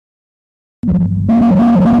Up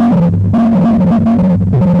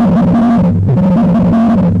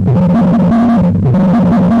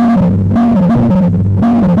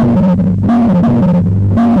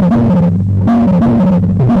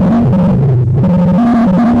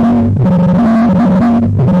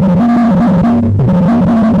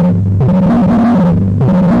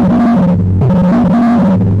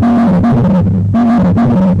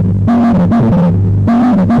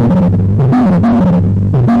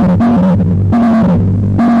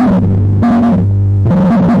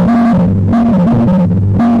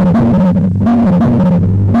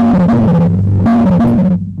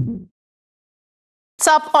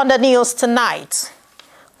on the news tonight.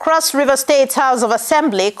 Cross River State House of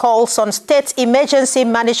Assembly calls on State Emergency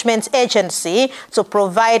Management Agency to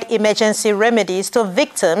provide emergency remedies to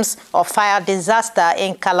victims of fire disaster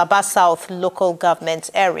in Calabar South local government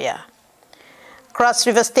area. Cross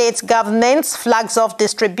River State government flags off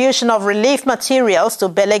distribution of relief materials to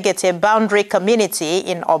Belegete boundary community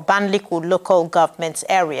in Obanliku local government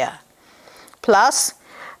area. Plus,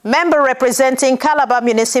 member representing Calabar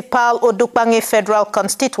Municipal Odukbangi Federal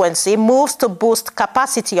Constituency moves to boost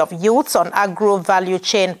capacity of youths on agro value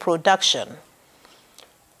chain production.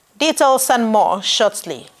 Details and more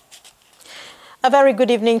shortly. A very good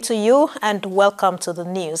evening to you and welcome to the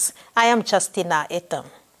news. I am Justina Etam.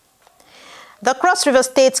 The Cross River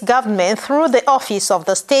State government, through the Office of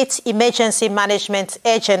the State Emergency Management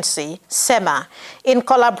Agency, SEMA, in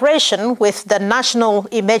collaboration with the National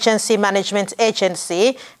Emergency Management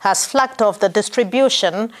Agency, has flagged off the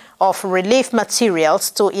distribution of relief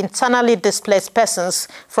materials to internally displaced persons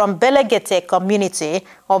from Belegete community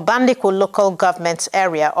or Bandiku local government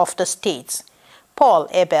area of the state. Paul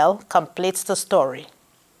Abel completes the story.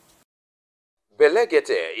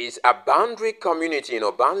 Belegete is a boundary community in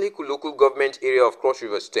Obanliku local government area of Cross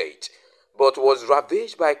River State, but was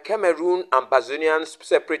ravaged by Cameroon and Bazonian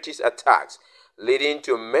separatist attacks, leading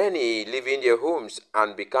to many leaving their homes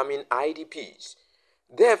and becoming IDPs.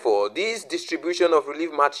 Therefore, this distribution of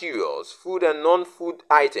relief materials, food and non-food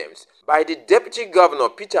items by the Deputy Governor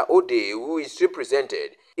Peter Ode, who is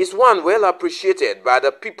represented, is one well appreciated by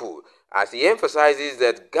the people, as he emphasizes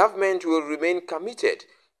that government will remain committed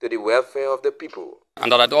to the welfare of the people.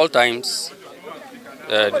 And that at all times,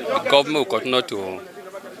 the government will continue to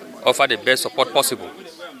offer the best support possible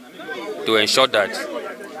to ensure that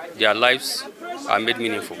their lives are made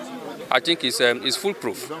meaningful. I think it's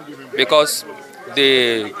foolproof because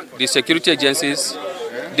the security agencies,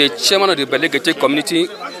 the chairman of the Belegete community,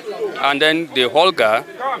 and then the Holga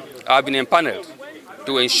have been empaneled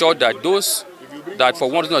to ensure that those that for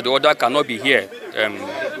one reason or the other cannot be here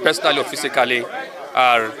personally or physically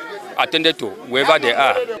are attended to wherever they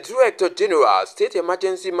are. The Director General, State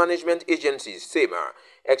Emergency Management Agency, SEMA,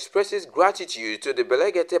 expresses gratitude to the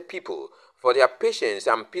Belegete people for their patience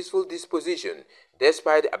and peaceful disposition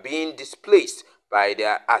despite being displaced by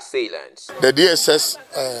their assailants. The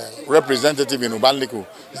DSS representative in Obanliku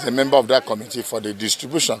is a member of that committee for the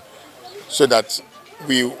distribution so that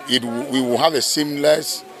we will have a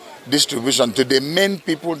seamless distribution to the main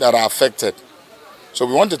people that are affected. So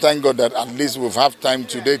we want to thank God that at least we've have time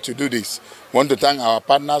today to do this. We want to thank our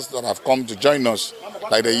partners that have come to join us,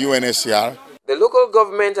 like the UNHCR. The local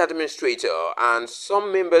government administrator and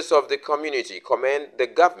some members of the community commend the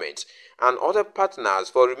government and other partners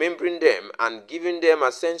for remembering them and giving them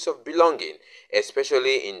a sense of belonging,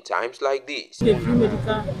 especially in times like these. The free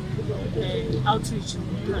medical outreach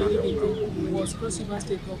was Cross River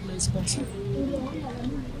State government sponsored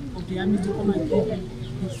of the army to come and give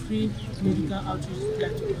the free medical outreach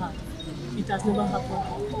that we have. It has never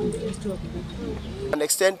happened in the history of the country. And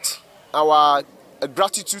extend our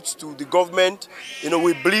gratitude to the government.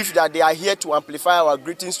 We believe that they are here to amplify our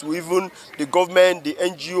greetings to even the government, the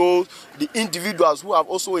NGOs, the individuals who have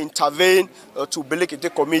also intervened to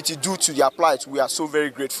Belegete community due to their plight. We are so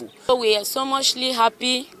very grateful. So we are so muchly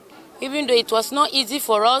happy, even though it was not easy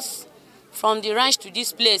for us from the ranch to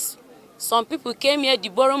this place. Some people came here to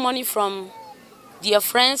borrow money from their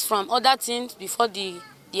friends from other things before they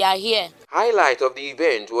are here. Highlight of the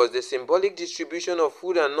event was the symbolic distribution of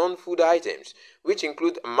food and non-food items, which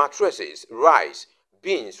include mattresses, rice,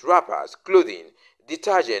 beans, wrappers, clothing,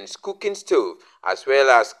 detergents, cooking stove, as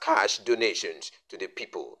well as cash donations to the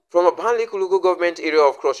people. From a Obanliku local government area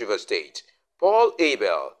of Cross River State, Paul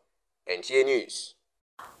Abel, NTA News.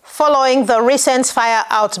 Following the recent fire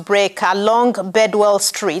outbreak along Bedwell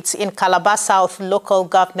Street in Calabar South local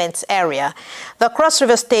government area, the Cross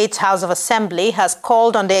River State House of Assembly has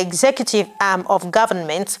called on the executive arm of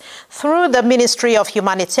government through the Ministry of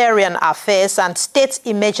Humanitarian Affairs and State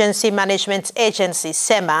Emergency Management Agency,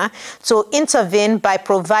 SEMA, to intervene by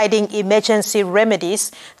providing emergency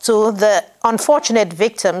remedies to the unfortunate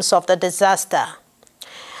victims of the disaster.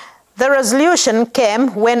 The resolution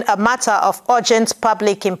came when a matter of urgent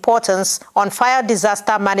public importance on fire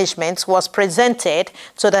disaster management was presented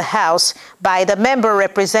to the House by the member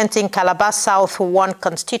representing Calabar South 1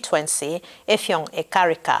 constituency, Effiong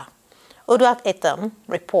Ekarika. Uduak Etam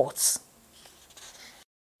reports.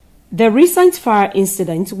 The recent fire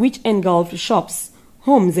incident, which engulfed shops,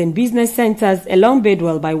 homes and business centers along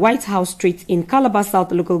Bedwell by White House Street in Calabar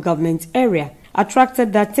South local government area,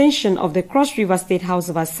 attracted the attention of the Cross River State House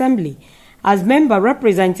of Assembly as member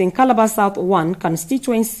representing Calabar South 1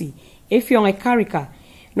 constituency, Effiong Ekarika,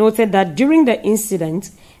 noted that during the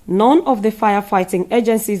incident, none of the firefighting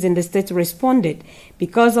agencies in the state responded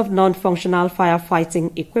because of non-functional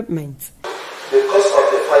firefighting equipment. The cause of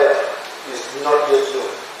the fire is not yet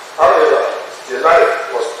known. However, the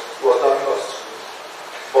life was not lost,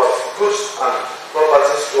 but goods and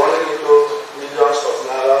properties running into millions of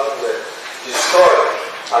naira were destroyed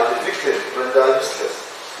and the victim rendered useless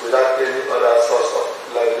without any other source of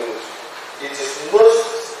livelihood. It is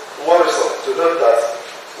most worrisome to note that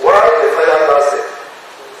while the fire lasted,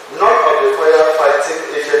 none of the firefighting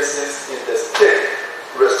agencies in the state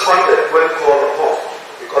responded when called upon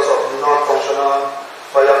because of non-functional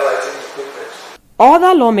firefighting equipment.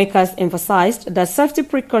 Other lawmakers emphasized that safety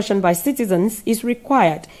precaution by citizens is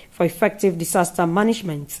required for effective disaster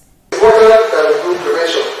management. It's important that we do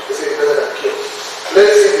prevention better than cure.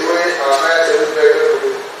 Let's see the way our fire service vehicles will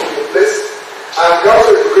be in place, and we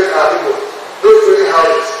also educate our people, those building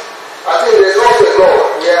houses. I think there's also a law,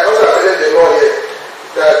 we are also applying the law here,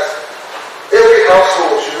 that every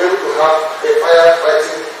household should be able to have a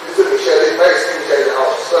firefighting fire extinguisher in the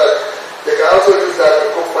house, so that they can also use that to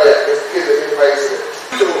cook fire in case of any fire incident.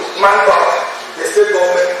 To manpower, the state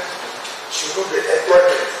government should do the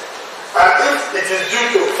employment, and if it is due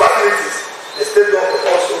to facilities, the state government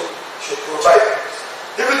also should provide.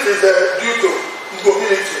 If it is due to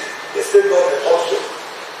mobility, the state government also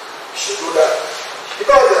should do that.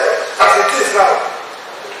 Because as it is now,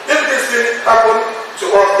 if this thing happens to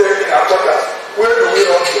us there in our quarters, where do we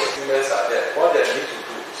run to? Humans are there. What they need to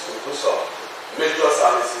do is to do some major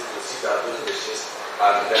services to see that those machines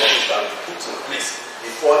and benefits can be put in place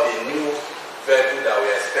before the new vehicle that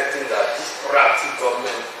we are expecting that this proactive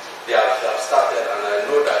government they have started, and I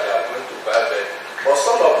know that they are going to buy them. But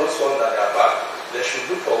some of those ones that are back, they should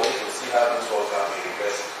look for ways to see how those ones can be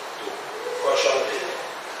reversed to caution the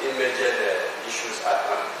immediate issues at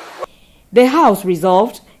hand. The House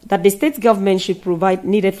resolved that the state government should provide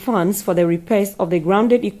needed funds for the repairs of the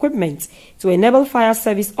grounded equipment to enable fire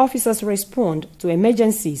service officers to respond to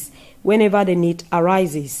emergencies whenever the need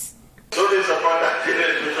arises. So this is about that the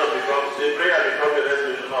resolution becomes, the prayer becomes the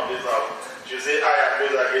resolution of this house. You say, I am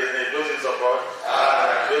those against it, those in support,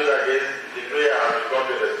 those against the prayer has become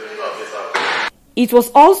the resolution of this house. It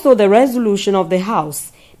was also the resolution of the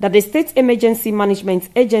House that the State Emergency Management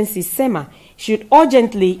Agency, SEMA, should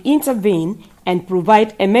urgently intervene and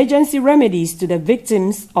provide emergency remedies to the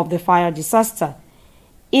victims of the fire disaster.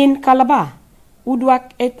 In Calabar,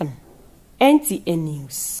 Uduak Etam, NTA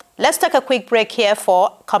News. Let's take a quick break here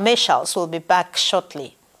for commercials. We'll be back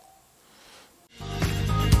shortly.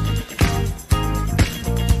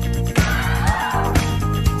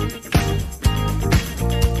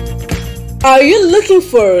 Are you looking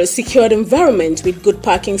for a secured environment with good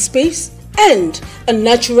parking space and a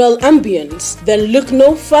natural ambience? Then look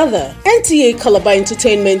no further. Nta Calabar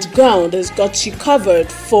Entertainment Ground has got you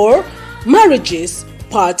covered for marriages,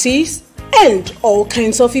 parties, and all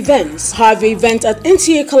kinds of events. Have an event at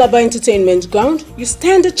Nta Calabar Entertainment Ground, you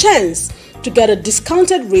stand a chance to get a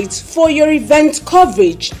discounted rate for your event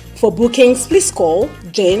coverage. For bookings, please call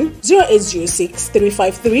Jane 0806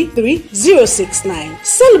 353 3069.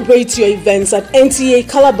 Celebrate your events at Nta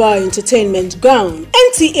Calabar Entertainment Ground.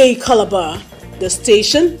 Nta Calabar, the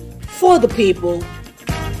station for the people.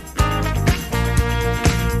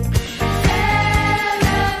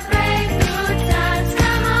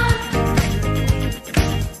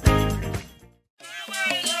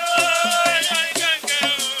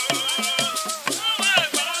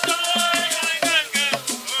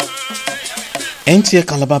 Nta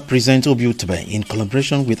Calabar presents Obiutube in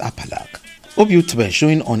collaboration with Apalak. Obiutube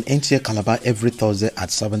showing on Nta Calabar every Thursday at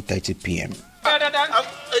 7:30 p.m.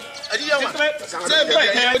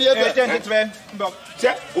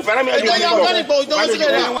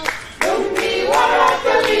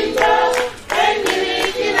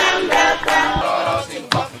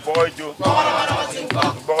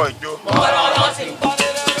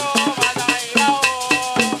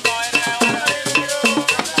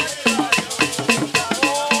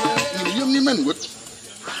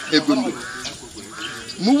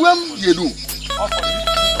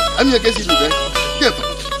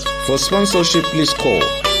 For sponsorship, please call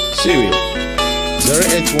Serial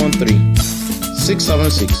 0813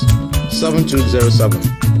 676 7207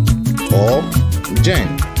 or Jen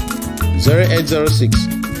 0806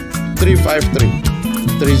 353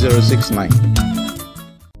 3069.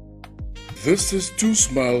 This is Two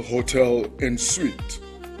Smile Hotel and Suite,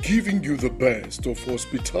 giving you the best of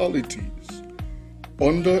hospitalities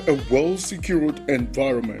under a well-secured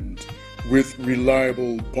environment with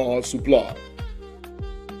reliable power supply.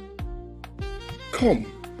 Come,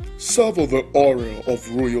 savor the aura of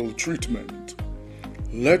royal treatment.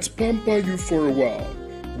 Let's pamper you for a while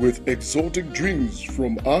with exotic drinks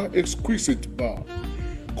from our exquisite bar,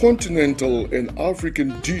 continental and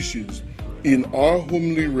African dishes in our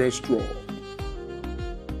homely restaurant.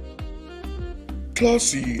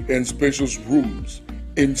 Classy and spacious rooms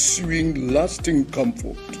ensuing lasting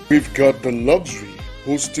comfort. We've got the luxury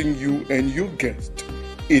hosting you and your guests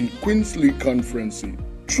in Queensley Conferencing.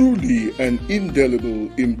 Truly an indelible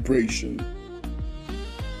impression.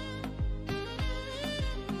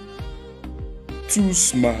 To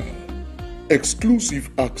Smile, exclusive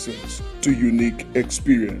access to unique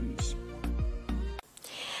experience.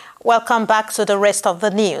 Welcome back to the rest of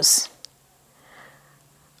the news.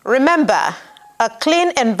 Remember, a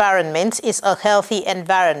clean environment is a healthy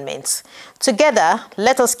environment. Together,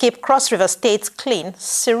 let us keep Cross River State clean,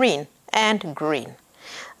 serene, and green.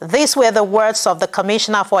 These were the words of the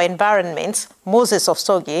Commissioner for Environment, Moses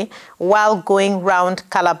Osogi, while going round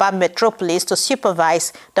Calabar Metropolis to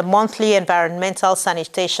supervise the monthly environmental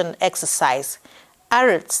sanitation exercise.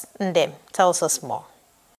 Arut Ndem tells us more.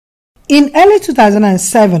 In early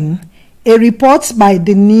 2007, a report by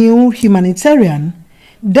the New Humanitarian,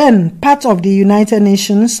 then part of the United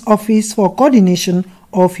Nations Office for Coordination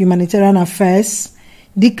of Humanitarian Affairs,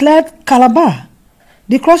 declared Calabar,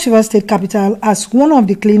 the Cross River State capital, as one of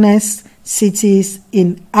the cleanest cities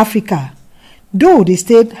in Africa, though the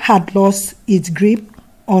state had lost its grip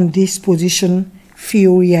on this position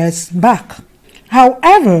few years back.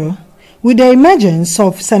 However, with the emergence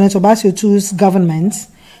of Senator Basiotu's government,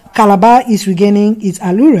 Calabar is regaining its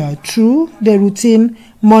allure through the routine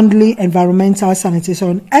monthly environmental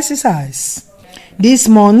sanitation exercise. This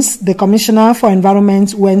month, the Commissioner for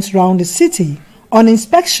Environment went round the city on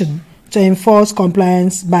inspection to enforce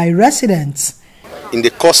compliance by residents. In the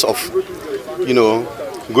course of,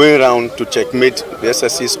 going around to checkmate the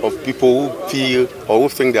excesses of people who feel or who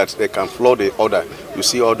think that they can floor the order, you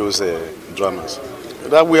see all those dramas.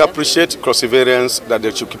 That we appreciate Crossivarians, that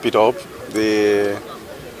they should keep it up. The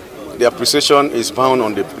appreciation is found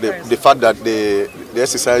on the fact that the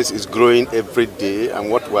exercise is growing every day,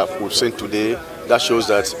 and what we've seen today, that shows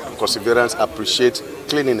that Crossivarians appreciate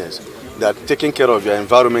cleanliness. That taking care of your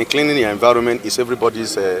environment, cleaning your environment is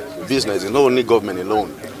everybody's business, it's not only government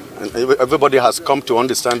alone. And everybody has come to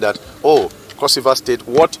understand that, Cross River State,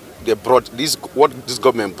 what this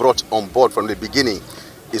government brought on board from the beginning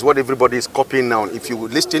is what everybody is copying now. If you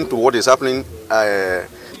listen to what is happening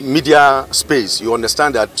media space, you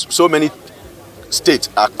understand that so many states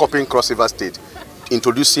are copying Cross River State,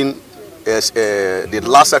 introducing the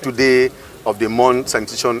last Saturday of the month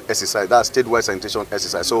sanitation exercise, that statewide sanitation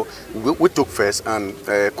exercise. So we took first, and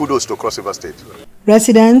kudos to Cross River State.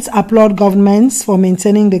 Residents applaud governments for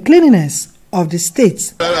maintaining the cleanliness of the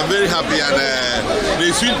state. Well, I'm very happy, and the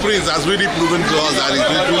Sweet Prince has really proven to us that it's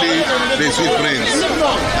literally the Sweet Prince.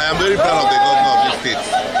 I am very proud of the governor of this state.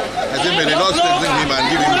 I think may the Lord strengthen him and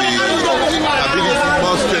give him the ability,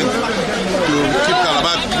 more strength to keep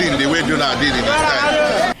Calabar clean the way Jonah did in his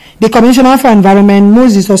time. The Commissioner for Environment,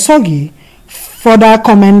 Moses Osogi, further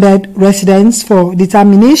commended residents for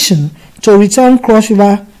determination to return Cross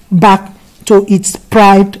River back to its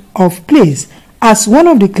pride of place as one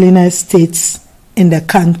of the cleanest states in the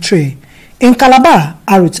country. In Calabar,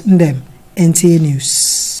 Arut Ndem, NTA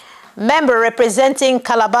News. Member representing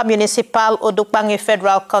Calabar Municipal Odukbangi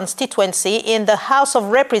Federal Constituency in the House of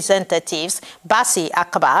Representatives, Basi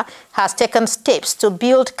Akaba, has taken steps to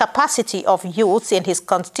build capacity of youth in his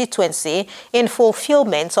constituency in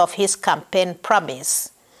fulfillment of his campaign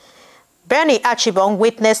promise. Bernie Achibong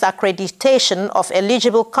witnessed accreditation of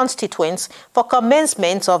eligible constituents for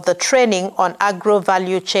commencement of the training on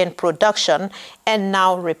agro-value chain production and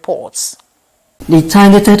now reports. The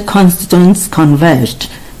targeted constituents converged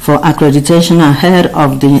for accreditation ahead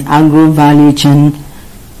of the agro-value chain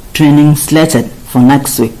training slated for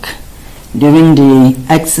next week. During the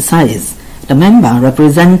exercise, the member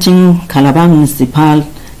representing Calabar Municipal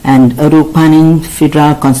and Erukpanin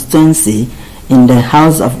Federal Constituency in the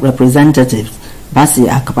House of Representatives, Basi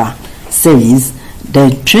Akbar, says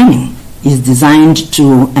the training is designed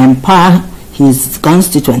to empower his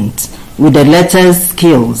constituents with the latest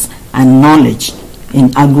skills and knowledge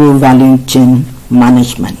in agro-value chain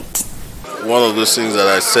management. One of those things that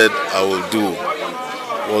I said I will do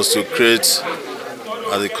was to create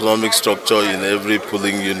an economic structure in every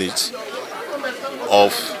polling unit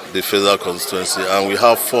of the federal constituency, and we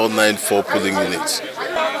have 494 polling units.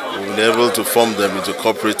 We've been able to form them into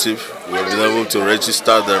cooperative, we've been able to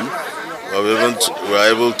register them,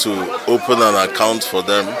 we're able to open an account for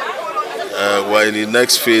them. We're in the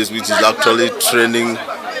next phase, which is actually training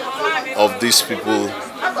of these people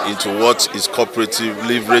into what is cooperative,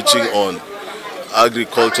 leveraging on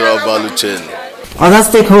agricultural value chain. Other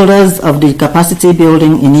stakeholders of the capacity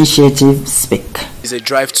building initiative speak. It's a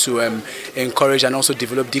drive to encourage and also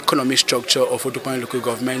develop the economic structure of Erukpanin local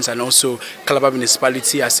governments and also Calabar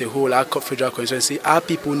municipality as a whole, our federal constituency. Our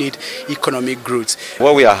people need economic growth.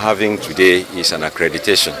 What we are having today is an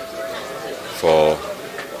accreditation for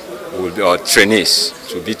our trainees,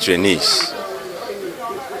 to be trainees.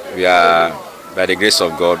 We are, by the grace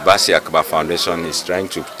of God, Basi Akbar Foundation is trying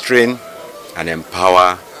to train and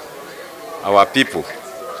empower our people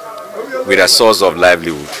with a source of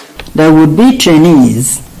livelihood. The would-be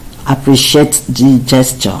trainees appreciate the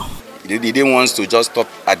gesture. They didn't want to just stop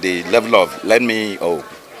at the level of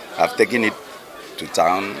I've taken it to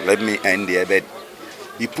town, let me end there, but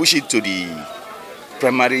he pushed it to the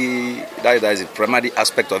primary, that is the primary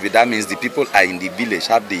aspect of it. That means the people are in the village,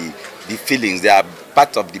 have the feelings, they are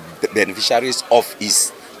part of the beneficiaries of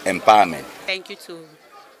his empowerment. Thank you to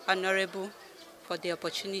Honorable for the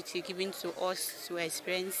opportunity given to us to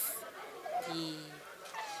experience the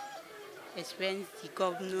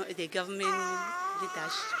government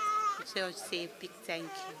leadership. So I say big thank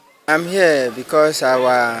you. I'm here because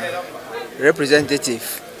our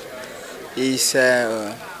representative is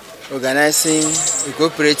organizing a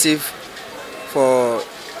cooperative for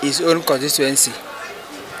his own constituency,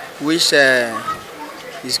 which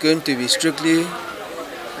is going to be strictly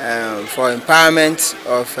for empowerment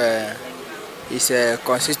of his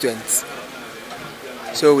constituents.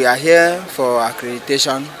 So we are here for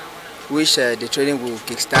accreditation, which the training will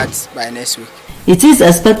kickstart by next week. It is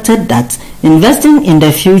expected that investing in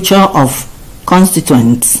the future of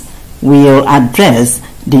constituents will address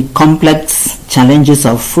the complex challenges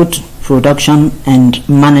of food production and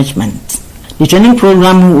management. The training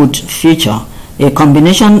program would feature a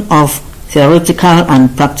combination of theoretical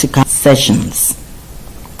and practical sessions.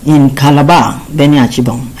 In Calabar, Benny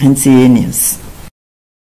Achibong, NTA News.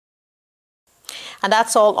 And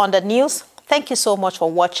that's all on the news. Thank you so much for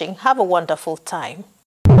watching. Have a wonderful time.